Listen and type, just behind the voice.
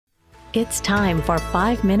It's time for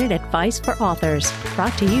 5-Minute Advice for Authors,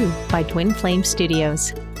 brought to you by Twin Flame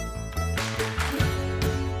Studios.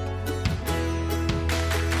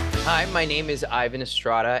 Hi, my name is Ivan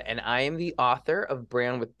Estrada, and I am the author of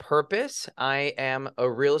Brand with Purpose. I am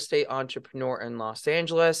a real estate entrepreneur in Los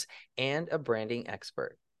Angeles and a branding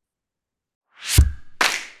expert.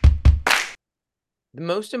 The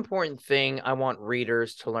most important thing I want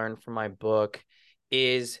readers to learn from my book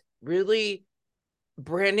is really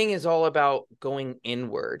branding is all about going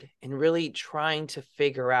inward and really trying to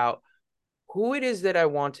figure out who it is that I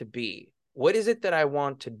want to be. What is it that I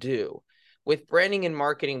want to do? With branding and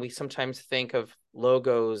marketing, we sometimes think of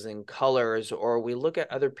logos and colors, or we look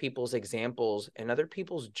at other people's examples and other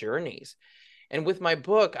people's journeys. And with my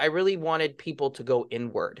book, I really wanted people to go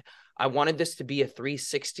inward. I wanted this to be a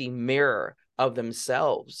 360 mirror of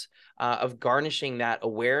themselves, of garnishing that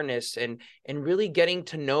awareness and really getting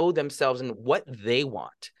to know themselves and what they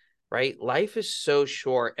want, right? Life is so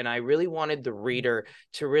short, and I really wanted the reader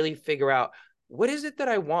to really figure out, what is it that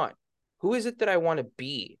I want? Who is it that I want to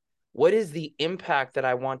be? What is the impact that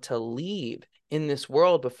I want to leave in this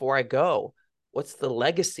world before I go? What's the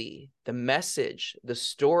legacy, the message, the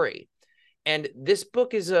story? And this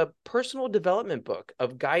book is a personal development book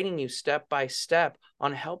of guiding you step by step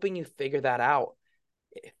on helping you figure that out,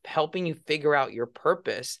 helping you figure out your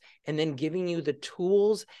purpose, and then giving you the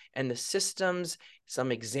tools and the systems,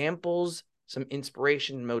 some examples, some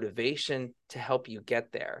inspiration and motivation to help you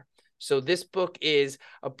get there. So this book is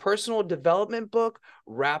a personal development book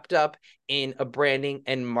wrapped up in a branding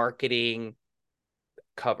and marketing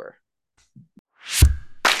cover.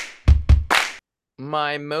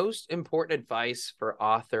 My most important advice for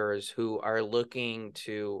authors who are looking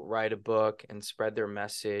to write a book and spread their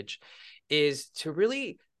message is to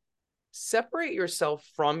really separate yourself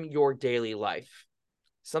from your daily life.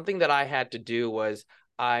 Something that I had to do was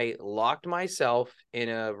I locked myself in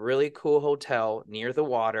a really cool hotel near the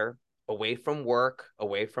water, away from work,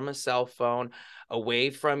 away from a cell phone,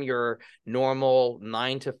 away from your normal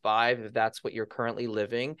 9 to 5, if that's what you're currently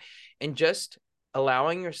living, and just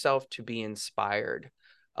allowing yourself to be inspired,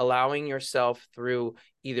 allowing yourself through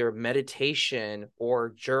either meditation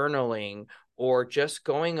or journaling or just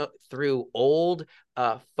going through old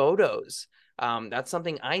photos. That's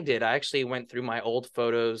something I did. I actually went through my old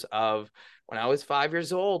photos of when I was 5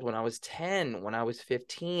 years old, when I was 10, when I was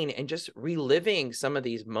 15, and just reliving some of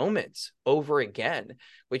these moments over again,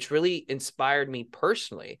 which really inspired me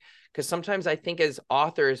personally. Because sometimes I think as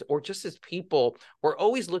authors or just as people, we're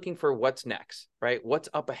always looking for what's next, right? What's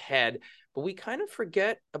up ahead, but we kind of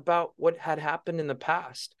forget about what had happened in the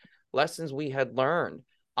past, lessons we had learned,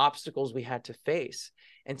 obstacles we had to face.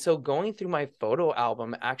 And so going through my photo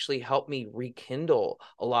album actually helped me rekindle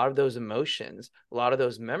a lot of those emotions, a lot of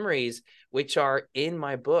those memories, which are in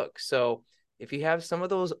my book. So if you have some of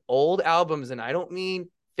those old albums, and I don't mean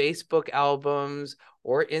Facebook albums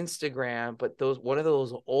or Instagram, but one of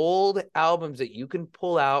those old albums that you can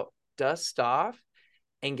pull out, dust off,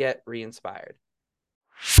 and get re-inspired.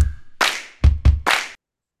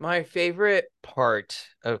 My favorite part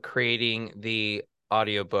of creating the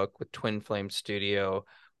audiobook with Twin Flame Studio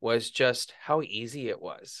was just how easy it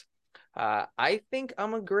was. I think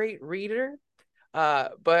I'm a great reader,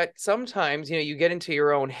 but sometimes, you get into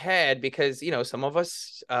your own head because, some of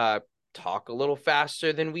us talk a little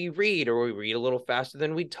faster than we read, or we read a little faster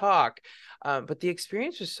than we talk. But the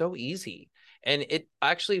experience was so easy. And it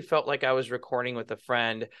actually felt like I was recording with a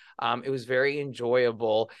friend. It was very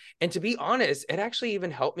enjoyable. And to be honest, it actually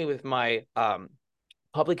even helped me with my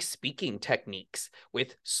public speaking techniques,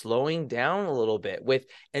 with slowing down a little bit, with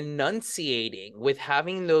enunciating, with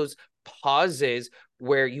having those pauses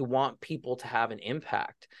where you want people to have an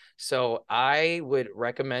impact. So I would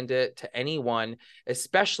recommend it to anyone,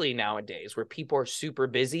 especially nowadays where people are super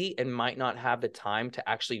busy and might not have the time to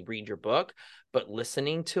actually read your book, but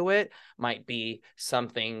listening to it might be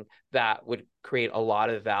something that would create a lot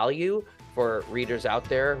of value for readers out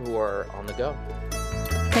there who are on the go.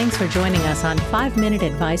 Thanks for joining us on 5-Minute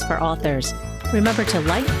Advice for Authors. Remember to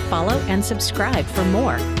like, follow, and subscribe for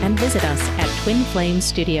more, and visit us at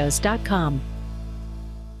twinflamestudios.com.